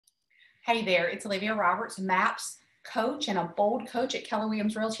Hey there, it's Olivia Roberts, MAPS coach and a bold coach at Keller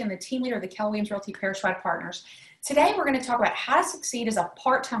Williams Realty and the team leader of the Keller Williams Realty Parish-wide Partners. Today, we're going to talk about how to succeed as a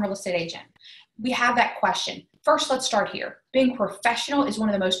part-time real estate agent. We have that question. First, let's start here. Being professional is one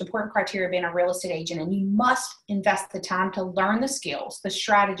of the most important criteria of being a real estate agent, and you must invest the time to learn the skills, the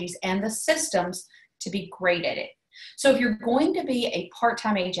strategies, and the systems to be great at it. So if you're going to be a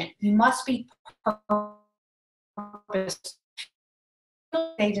part-time agent, you must be purposeful.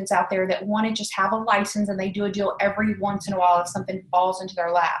 Agents out there that want to just have a license and they do a deal every once in a while if something falls into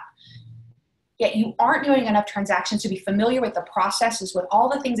their lap. Yet you aren't doing enough transactions to be familiar with the processes, with all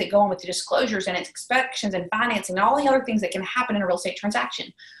the things that go on with the disclosures and inspections and financing and all the other things that can happen in a real estate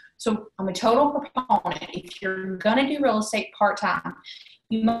transaction. So I'm a total proponent. If you're going to do real estate part-time,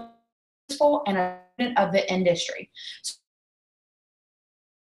 you must be useful and a student of the industry. So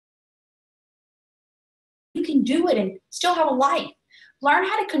you can do it and still have a life. Learn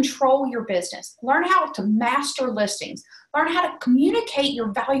how to control your business. Learn how to master listings. Learn how to communicate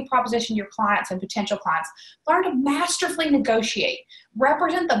your value proposition to your clients and potential clients. Learn to masterfully negotiate.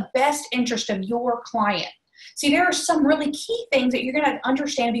 Represent the best interest of your client. See, there are some really key things that you're going to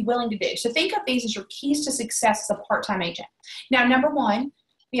understand and be willing to do. So think of these as your keys to success as a part-time agent. Now, number one,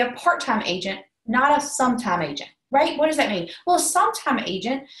 be a part-time agent, not a sometime agent, right? What does that mean? Well, a sometime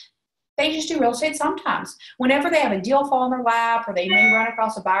agent, they just do real estate sometimes. Whenever they have a deal fall in their lap or they may run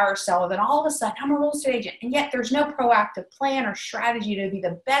across a buyer or seller, then all of a sudden, I'm a real estate agent. And yet there's no proactive plan or strategy to be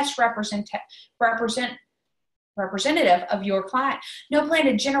the best representative of your client. No plan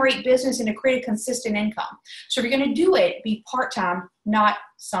to generate business and to create a consistent income. So if you're going to do it, be part-time, not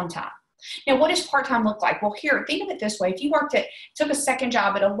sometime. Now, what does part-time look like? Well, here, think of it this way. If you took a second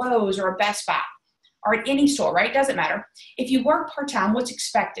job at a Lowe's or a Best Buy or at any store, right? It doesn't matter. If you work part-time, what's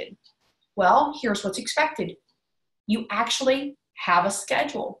expected? Well, here's what's expected. You actually have a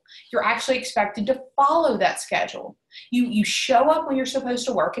schedule. You're actually expected to follow that schedule. You show up when you're supposed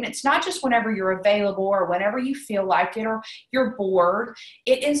to work, and it's not just whenever you're available or whenever you feel like it or you're bored.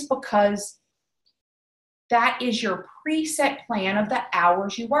 It is because that is your preset plan of the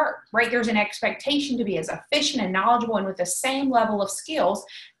hours you work, right? There's an expectation to be as efficient and knowledgeable and with the same level of skills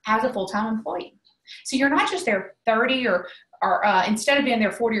as a full-time employee. So you're not just there 30 or instead of being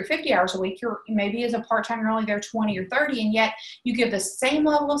there 40 or 50 hours a week, you're maybe as a part-time, you're only there 20 or 30, and yet you give the same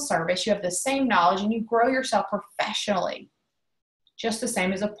level of service, you have the same knowledge, and you grow yourself professionally, just the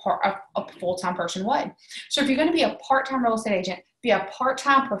same as a full-time person would. So if you're going to be a part-time real estate agent, be a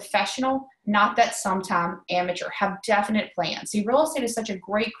part-time professional, not that sometime amateur. Have definite plans. See, real estate is such a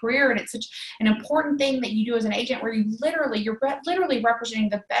great career, and it's such an important thing that you do as an agent where you're literally representing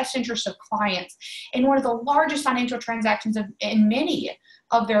the best interests of clients in one of the largest financial transactions in many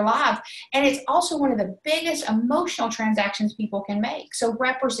of their lives. And it's also one of the biggest emotional transactions people can make. So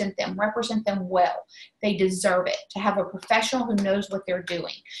represent them well. They deserve it, to have a professional who knows what they're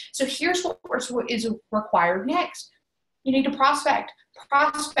doing. So here's what is required next. You need to prospect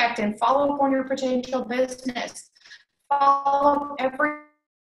and follow up on your potential business. Follow up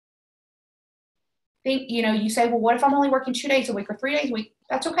you say, well, what if I'm only working 2 days a week or 3 days a week?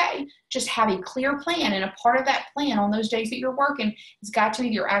 That's okay. Just have a clear plan, and a part of that plan on those days that you're working has got to be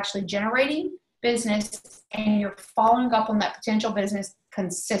you're actually generating business and you're following up on that potential business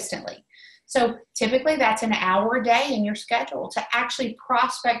consistently. So typically that's an hour a day in your schedule to actually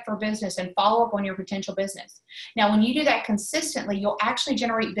prospect for business and follow up on your potential business. Now, when you do that consistently, you'll actually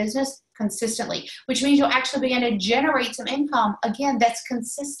generate business consistently, which means you'll actually begin to generate some income. Again, that's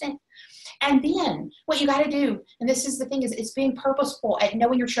consistent. And then what you got to do, and this is the thing, is it's being purposeful at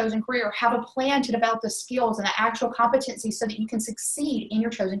knowing your chosen career. Have a plan to develop the skills and the actual competency so that you can succeed in your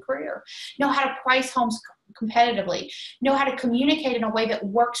chosen career. Know how to price homes competitively. Know how to communicate in a way that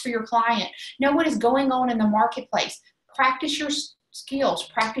works for your client. Know what is going on in the marketplace. Practice your skills,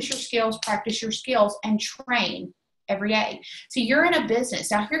 and train every day. So you're in a business.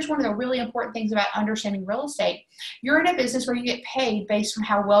 Now, here's one of the really important things about understanding real estate. You're in a business where you get paid based on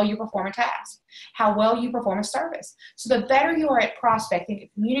how well you perform a task, how well you perform a service. So the better you are at prospecting and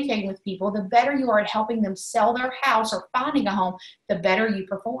communicating with people, the better you are at helping them sell their house or finding a home, the better you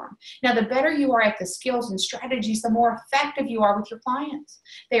perform. Now, the better you are at the skills and strategies, the more effective you are with your clients.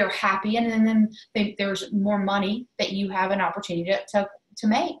 They are happy, and then there's more money that you have an opportunity to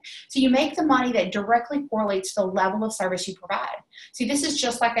make. So you make the money that directly correlates to the level of service you provide. See, this is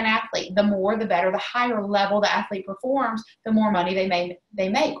just like an athlete. The more, the better. The higher level the athlete performs, the more money they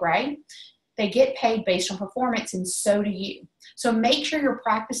make, right? They get paid based on performance, and so do you. So make sure you're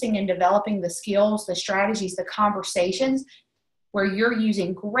practicing and developing the skills, the strategies, the conversations where you're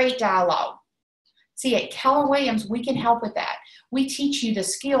using great dialogue, See, at Keller Williams, we can help with that. We teach you the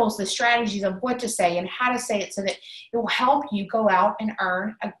skills, the strategies of what to say and how to say it so that it will help you go out and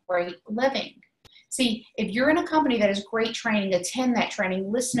earn a great living. See, if you're in a company that has great training, attend that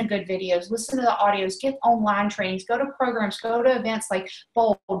training, listen to good videos, listen to the audios, get online trainings, go to programs, go to events like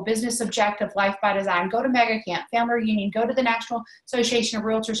BOLD, Business Objective, Life by Design, go to Mega Camp, Family Reunion, go to the National Association of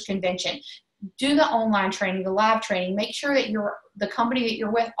Realtors Convention, do the online training, the live training, make sure that the company that you're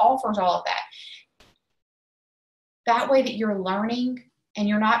with offers all of that. That way that you're learning and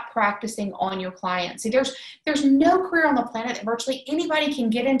you're not practicing on your clients. See, there's no career on the planet that virtually anybody can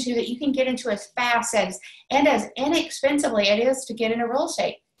get into that you can get into as fast as and as inexpensively it is to get into real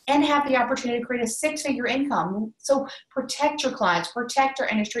estate and have the opportunity to create a six-figure income. So protect your clients, protect your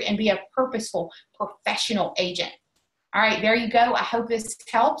industry, and be a purposeful professional agent. All right, there you go. I hope this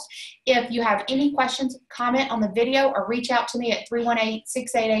helps. If you have any questions, comment on the video or reach out to me at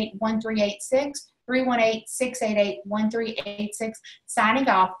 318-688-1386. 318-688-1386. Signing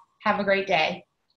off. Have a great day.